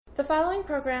The following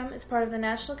program is part of the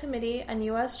National Committee on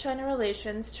U.S. China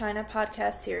Relations China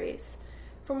podcast series.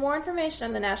 For more information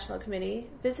on the National Committee,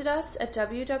 visit us at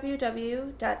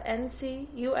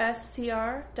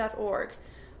www.ncuscr.org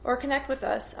or connect with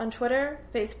us on Twitter,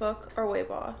 Facebook, or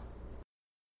Weibo.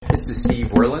 This is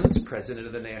Steve Werlins, President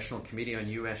of the National Committee on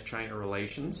U.S. China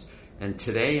Relations, and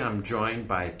today I'm joined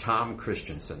by Tom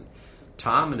Christensen.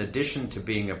 Tom, in addition to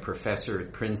being a professor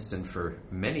at Princeton for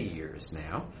many years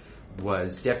now,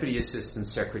 was Deputy Assistant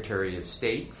Secretary of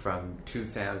State from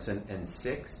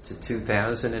 2006 to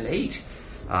 2008,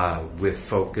 with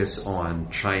focus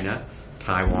on China,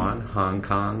 Taiwan, Hong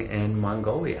Kong, and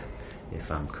Mongolia,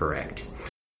 if I'm correct.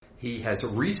 He has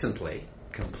recently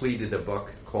completed a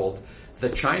book called The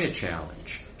China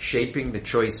Challenge, Shaping the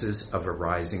Choices of a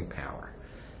Rising Power.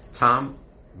 Tom,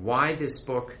 why this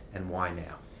book and why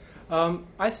now?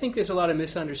 I think there's a lot of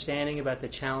misunderstanding about the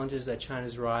challenges that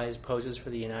China's rise poses for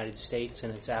the United States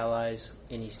and its allies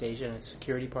in East Asia and its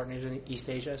security partners in East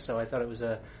Asia, so I thought it was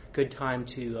a good time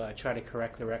to try to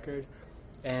correct the record.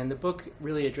 And the book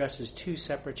really addresses two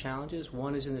separate challenges.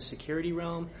 One is in the security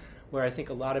realm, where I think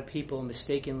a lot of people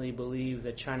mistakenly believe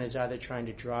that China is either trying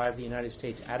to drive the United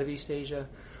States out of East Asia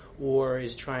or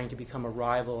is trying to become a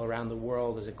rival around the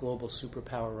world as a global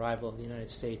superpower rival of the United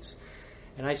States.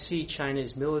 And I see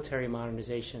China's military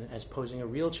modernization as posing a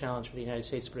real challenge for the United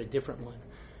States, but a different one.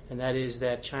 And that is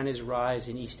that China's rise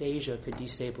in East Asia could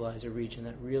destabilize a region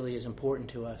that really is important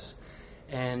to us.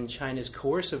 And China's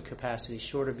coercive capacity,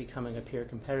 short of becoming a peer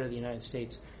competitor of the United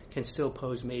States, can still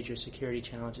pose major security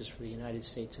challenges for the United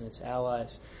States and its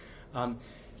allies.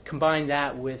 Combine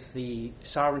that with the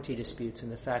sovereignty disputes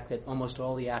and the fact that almost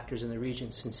all the actors in the region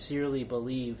sincerely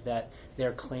believe that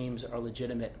their claims are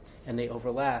legitimate and they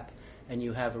overlap, and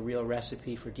you have a real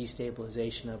recipe for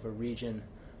destabilization of a region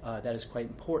that is quite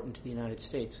important to the United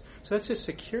States. So that's a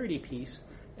security piece.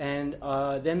 And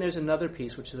then there's another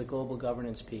piece, which is a global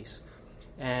governance piece.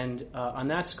 And on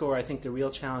that score, I think the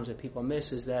real challenge that people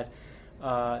miss is that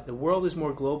the world is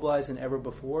more globalized than ever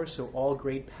before, so all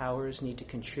great powers need to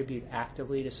contribute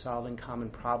actively to solving common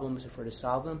problems if we're to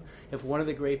solve them. If one of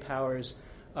the great powers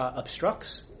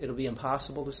obstructs, it'll be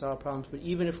impossible to solve problems. But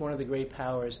even if one of the great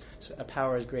powers, a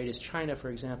power as great as China, for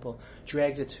example,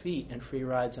 drags its feet and free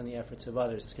rides on the efforts of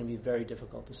others, it's going to be very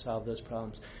difficult to solve those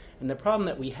problems. And the problem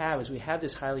that we have is we have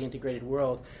this highly integrated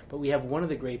world, but we have one of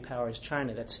the great powers,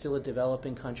 China, that's still a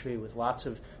developing country with lots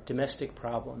of domestic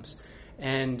problems.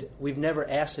 And we've never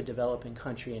asked a developing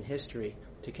country in history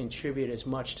to contribute as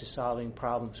much to solving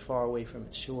problems far away from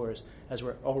its shores as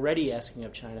we're already asking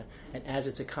of China. And as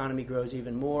its economy grows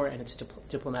even more and its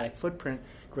diplomatic footprint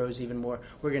grows even more,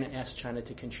 we're going to ask China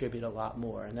to contribute a lot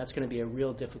more. And that's going to be a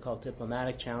real difficult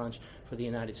diplomatic challenge for the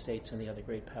United States and the other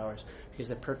great powers, because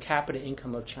the per capita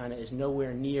income of China is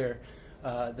nowhere near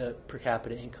the per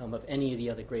capita income of any of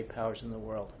the other great powers in the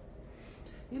world.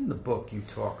 In the book, you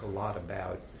talk a lot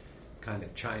about kind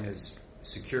of China's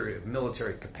security,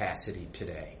 military capacity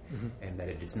today, and that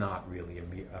it is not really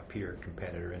a peer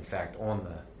competitor. In fact, on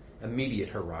the immediate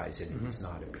horizon, it is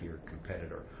not a peer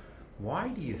competitor. Why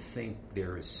do you think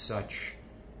there is such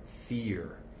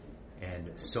fear and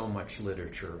so much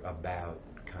literature about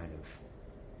kind of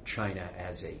China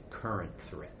as a current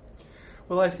threat?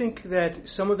 Well, I think that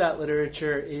some of that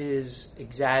literature is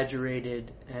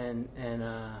exaggerated and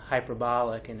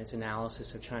hyperbolic in its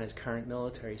analysis of China's current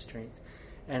military strength.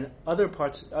 And other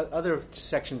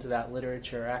sections of that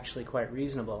literature are actually quite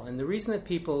reasonable. And the reason that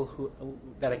people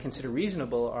that I consider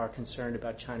reasonable are concerned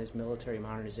about China's military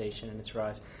modernization and its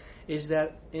rise is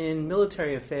that in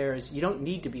military affairs, you don't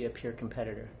need to be a peer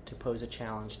competitor to pose a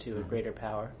challenge to a greater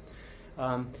power.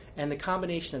 And the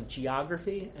combination of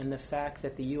geography and the fact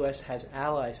that the U.S. has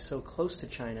allies so close to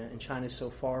China and China is so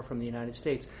far from the United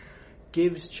States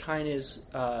gives China's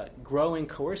growing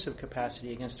coercive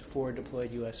capacity against forward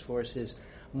deployed U.S. forces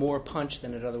more punch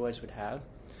than it otherwise would have.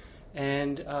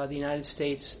 And the United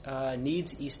States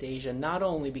needs East Asia, not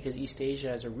only because East Asia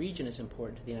as a region is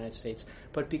important to the United States,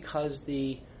 but because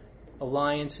the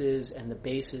alliances and the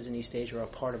bases in East Asia are a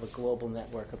part of a global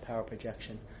network of power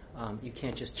projection. You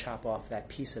can't just chop off that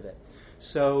piece of it.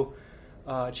 So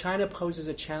China poses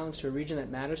a challenge to a region that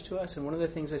matters to us, and one of the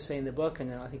things I say in the book,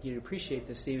 and I think you'd appreciate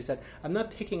this, Steve, is that I'm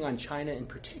not picking on China in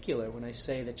particular when I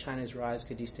say that China's rise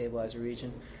could destabilize a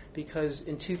region, because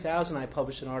in 2000 I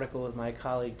published an article with my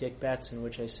colleague Dick Betts in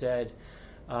which I said,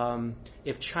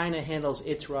 if China handles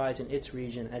its rise in its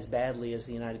region as badly as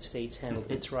the United States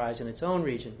handled its rise in its own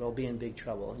region, we'll be in big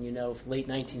trouble. And you know, late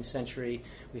 19th century,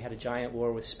 we had a giant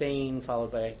war with Spain,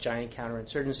 followed by a giant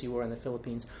counterinsurgency war in the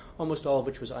Philippines, almost all of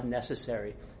which was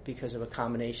unnecessary because of a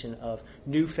combination of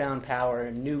newfound power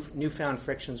and newfound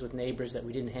frictions with neighbors that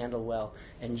we didn't handle well,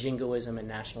 and jingoism and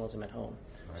nationalism at home.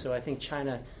 Right. So I think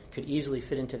China could easily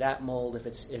fit into that mold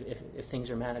if things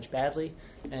are managed badly,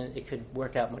 and it could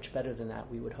work out much better than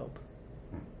that, we would hope.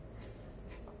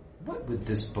 What would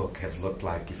this book have looked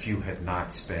like if you had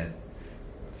not spent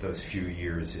those few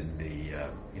years in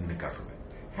the government?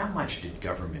 How much did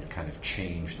government kind of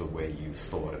change the way you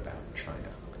thought about China?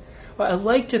 Well, I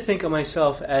like to think of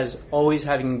myself as always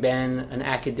having been an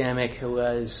academic who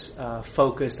was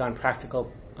focused on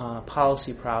practical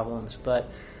policy problems, but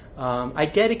I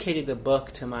dedicated the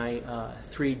book to my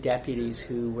 3 deputies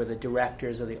who were the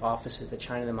directors of the offices, the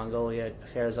China and Mongolia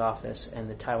Affairs Office and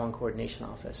the Taiwan Coordination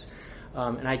Office.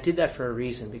 And I did that for a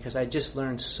reason, because I just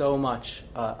learned so much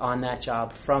on that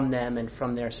job from them and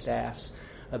from their staffs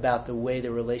about the way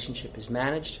the relationship is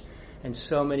managed, and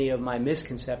so many of my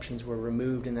misconceptions were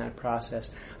removed in that process.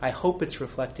 I hope it's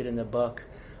reflected in the book.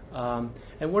 And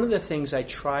one of the things I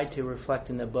tried to reflect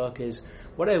in the book is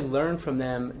what I learned from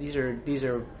them. These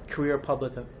are career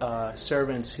public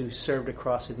servants who served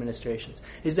across administrations.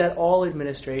 Is that all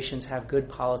administrations have good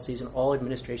policies and all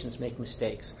administrations make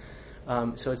mistakes.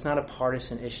 So it's not a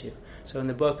partisan issue. So in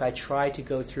the book, I try to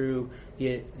go through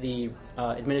the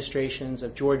administrations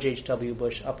of George H.W.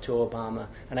 Bush up to Obama,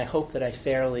 and I hope that I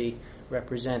fairly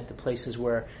represent the places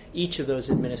where each of those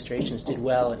administrations did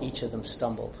well and each of them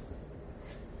stumbled.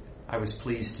 I was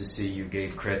pleased to see you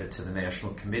gave credit to the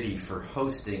National Committee for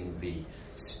hosting the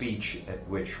speech at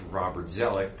which Robert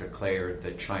Zoellick declared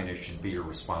that China should be a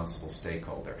responsible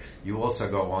stakeholder. You also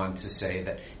go on to say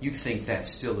that you think that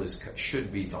still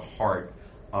should be the heart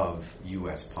of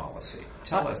U.S. policy.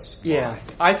 Tell us why. Yeah,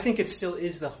 I think it still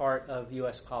is the heart of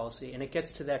U.S. policy, and it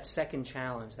gets to that second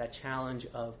challenge, that challenge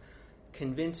of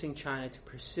convincing China to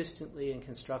persistently and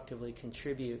constructively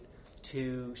contribute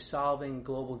to solving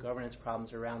global governance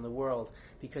problems around the world,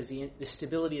 because the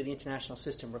stability of the international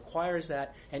system requires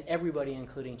that, and everybody,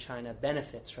 including China,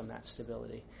 benefits from that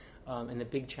stability. And the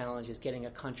big challenge is getting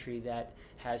a country that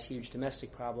has huge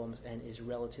domestic problems and is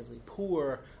relatively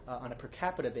poor on a per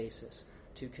capita basis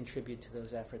to contribute to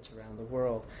those efforts around the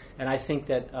world. And I think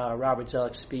that Robert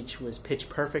Zoellick's speech was pitch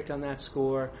perfect on that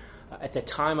score. At the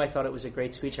time, I thought it was a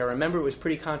great speech. I remember it was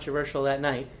pretty controversial that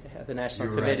night at the National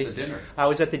Committee. You were at the dinner. I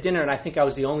was at the dinner, and I think I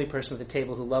was the only person at the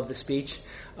table who loved the speech.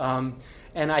 And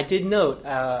I did note,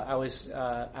 I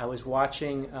was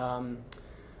watching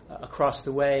across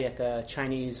the way at the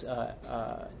Chinese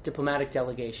diplomatic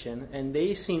delegation, and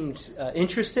they seemed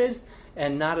interested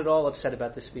and not at all upset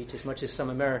about the speech as much as some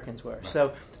Americans were. Right.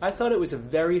 So I thought it was a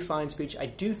very fine speech. I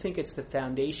do think it's the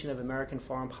foundation of American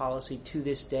foreign policy to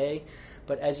this day.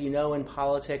 But as you know, in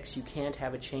politics, you can't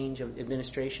have a change of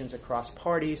administrations across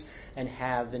parties and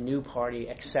have the new party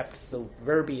accept the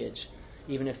verbiage,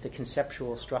 even if the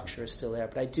conceptual structure is still there.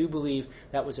 But I do believe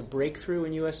that was a breakthrough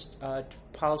in U.S.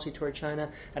 Policy toward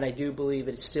China, and I do believe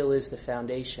it still is the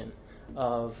foundation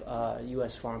of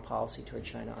U.S. foreign policy toward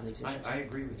China on these issues. I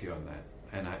agree with you on that.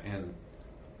 And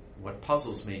what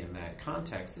puzzles me in that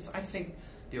context is I think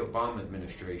the Obama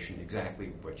administration,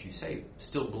 exactly what you say,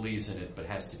 still believes in it, but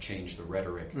has to change the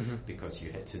rhetoric because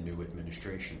it's a new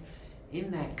administration.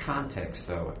 In that context,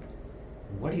 though,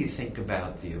 what do you think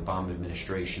about the Obama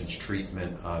administration's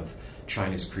treatment of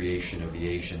China's creation of the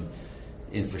Asian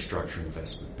Infrastructure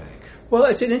Investment Bank? Well,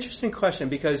 it's an interesting question,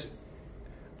 because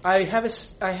I have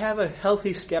a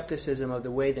healthy skepticism of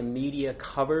the way the media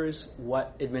covers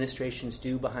what administrations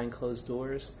do behind closed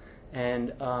doors. And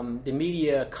the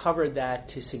media covered that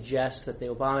to suggest that the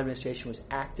Obama administration was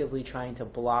actively trying to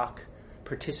block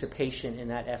participation in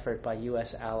that effort by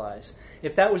U.S. allies.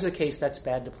 If that was the case, that's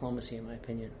bad diplomacy, in my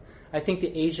opinion. I think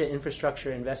the Asia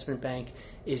Infrastructure Investment Bank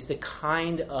is the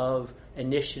kind of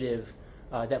initiative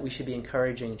that we should be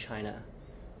encouraging China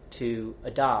to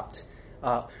adopt.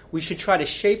 We should try to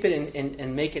shape it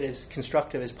and make it as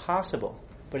constructive as possible,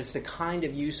 but it's the kind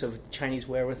of use of Chinese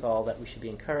wherewithal that we should be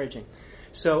encouraging.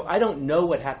 So I don't know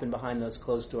what happened behind those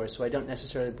closed doors, so I don't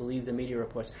necessarily believe the media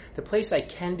reports. The place I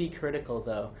can be critical,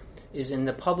 though, is in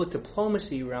the public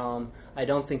diplomacy realm. I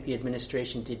don't think the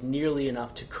administration did nearly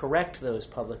enough to correct those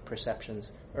public perceptions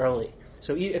early.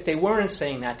 So if they weren't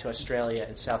saying that to Australia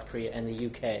and South Korea and the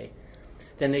UK,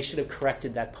 then they should have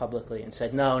corrected that publicly and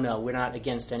said, no, we're not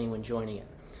against anyone joining it.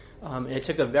 And it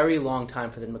took a very long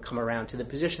time for them to come around to the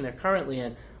position they're currently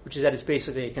in, which is that it's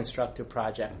basically a constructive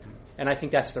project. And I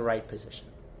think that's the right position.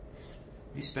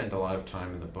 You spend a lot of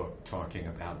time in the book talking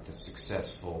about the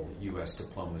successful U.S.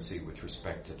 diplomacy with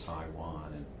respect to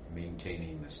Taiwan and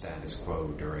maintaining the status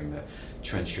quo during the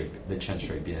Chen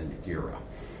Shui-bian era.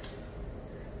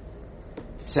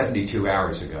 72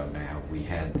 hours ago now, we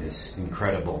had this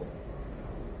incredible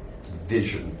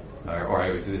vision,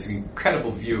 or this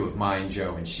incredible view of Ma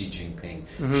Ying-jeou and Xi Jinping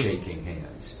shaking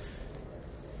hands.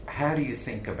 How do you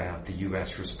think about the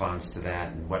U.S. response to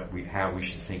that, and how we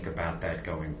should think about that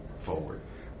going forward?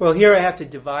 Well, here I have to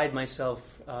divide myself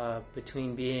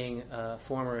between being a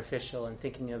former official and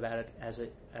thinking about it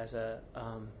as a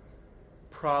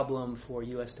problem for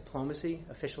U.S. diplomacy,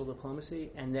 official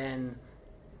diplomacy, and then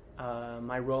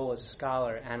my role as a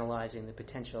scholar analyzing the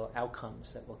potential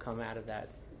outcomes that will come out of that,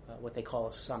 what they call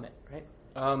a summit, right?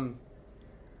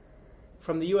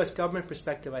 From the U.S. government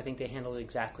perspective, I think they handled it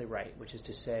exactly right, which is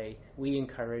to say we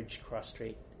encourage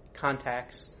cross-strait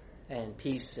contacts and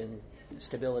peace and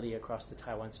stability across the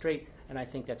Taiwan Strait, and I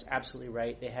think that's absolutely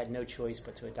right. They had no choice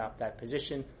but to adopt that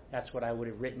position. That's what I would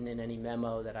have written in any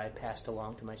memo that I passed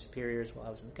along to my superiors while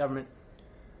I was in the government.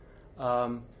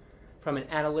 From an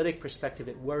analytic perspective,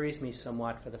 it worries me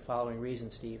somewhat for the following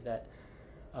reason, Steve, that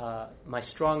my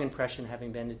strong impression,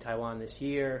 having been to Taiwan this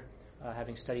year,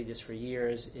 having studied this for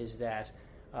years, is that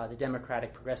the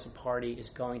Democratic Progressive Party is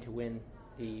going to win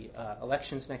the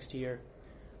elections next year.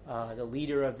 The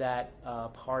leader of that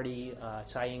party,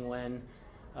 Tsai Ing-wen,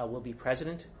 will be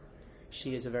president.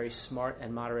 She is a very smart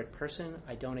and moderate person.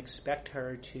 I don't expect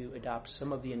her to adopt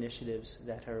some of the initiatives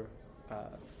that her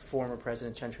former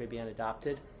President Chen Shui-bian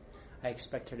adopted. I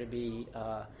expect her to be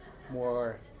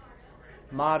more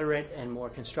moderate and more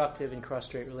constructive in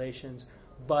cross-strait relations,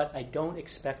 but I don't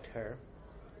expect her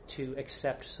to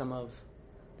accept some of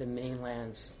the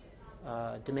mainland's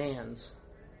demands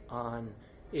on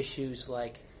issues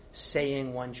like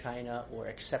saying one China or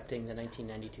accepting the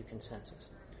 1992 consensus.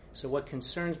 So what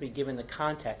concerns me, given the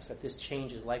context that this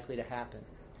change is likely to happen,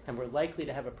 and we're likely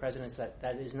to have a president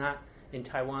that is not in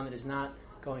Taiwan, that is not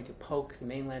going to poke the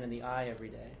mainland in the eye every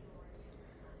day,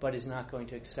 but is not going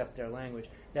to accept their language,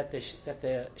 that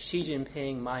the Xi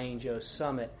Jinping-Ma Ying-jeou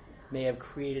summit may have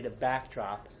created a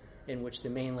backdrop in which the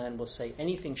mainland will say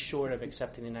anything short of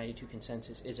accepting the 92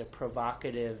 consensus is a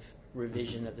provocative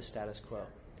revision of the status quo.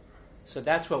 So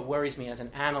that's what worries me as an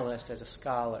analyst, as a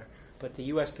scholar. But the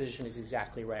U.S. position is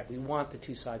exactly right. We want the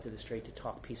two sides of the strait to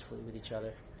talk peacefully with each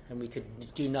other, and we could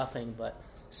do nothing but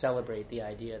celebrate the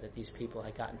idea that these people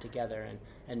had gotten together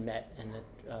and met, and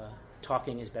that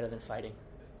talking is better than fighting.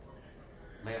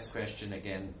 Last question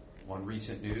again on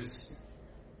recent news.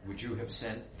 Would you have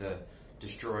sent the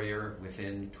destroyer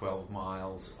within 12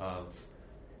 miles of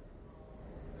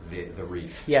the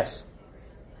reef? Yes.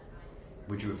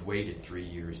 Would you have waited 3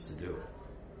 years to do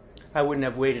it? I wouldn't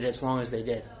have waited as long as they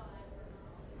did.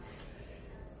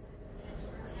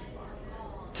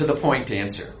 To the point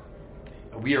answer.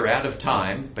 We are out of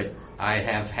time, but I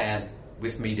have had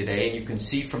with me today, and you can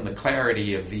see from the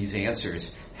clarity of these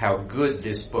answers how good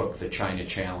this book, The China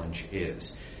Challenge,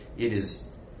 is. It is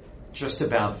just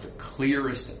about the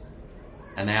clearest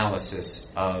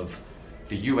analysis of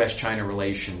the U.S. China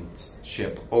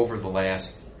relationship over the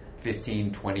last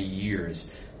 15, 20 years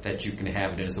that you can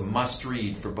have. It is a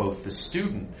must-read for both the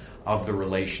student of the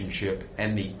relationship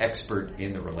and the expert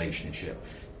in the relationship.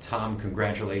 Tom,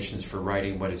 congratulations for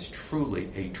writing what is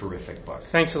truly a terrific book.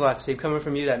 Thanks a lot, Steve. Coming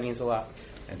from you, that means a lot.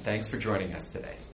 And thanks for joining us today.